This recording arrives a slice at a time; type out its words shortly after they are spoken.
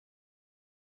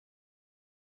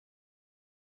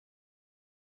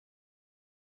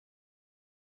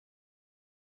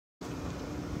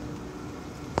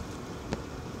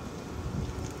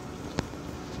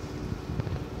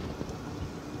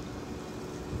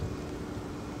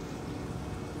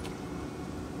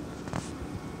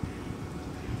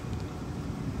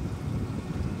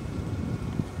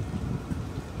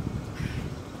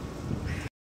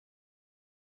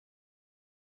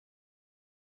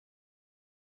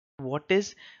what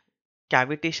is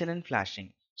cavitation and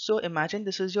flashing. So imagine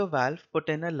this is your valve put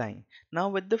in a line. Now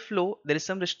with the flow, there is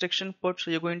some restriction put,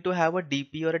 so you're going to have a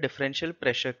dP or a differential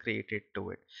pressure created to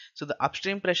it. So the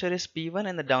upstream pressure is P1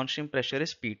 and the downstream pressure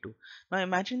is P2. Now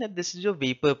imagine that this is your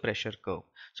vapor pressure curve.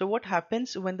 So what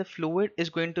happens when the fluid is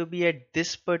going to be at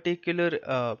this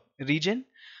particular region?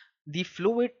 The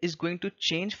fluid is going to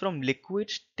change from liquid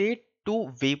state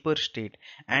to vapor state,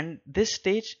 and this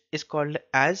stage is called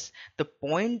as the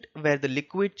point where the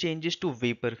liquid changes to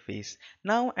vapor phase.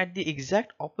 Now at the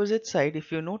exact opposite side,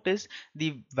 if you notice,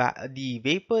 the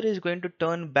vapor is going to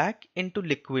turn back into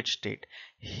liquid state.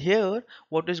 Here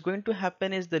what is going to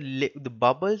happen is the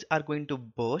bubbles are going to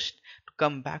burst to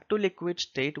come back to liquid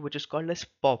state, which is called as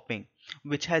popping,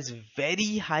 which has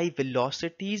very high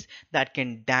velocities that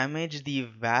can damage the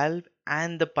valve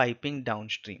and the piping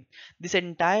downstream. This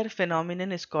entire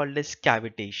phenomenon is called as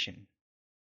cavitation.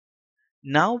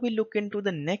 Now we look into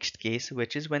the next case,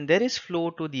 which is when there is flow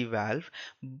to the valve,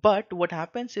 but what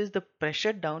happens is the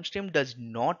pressure downstream does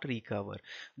not recover.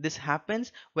 This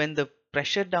happens when the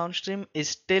pressure downstream is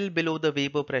still below the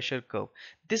vapor pressure curve.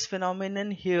 This phenomenon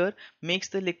here makes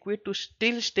the liquid to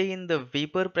still stay in the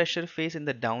vapor pressure phase in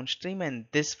the downstream, and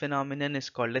this phenomenon is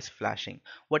called as flashing.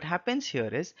 What happens here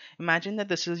is, imagine that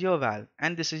this is your valve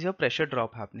and this is your pressure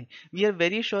drop happening. We are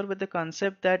very sure with the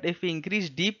concept that if we increase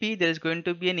dP, there is going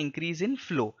to be an increase in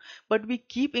flow, but we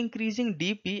keep increasing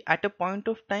dP. At a point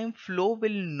of time, flow will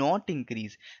not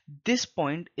increase. This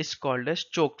point is called as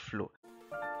choked flow.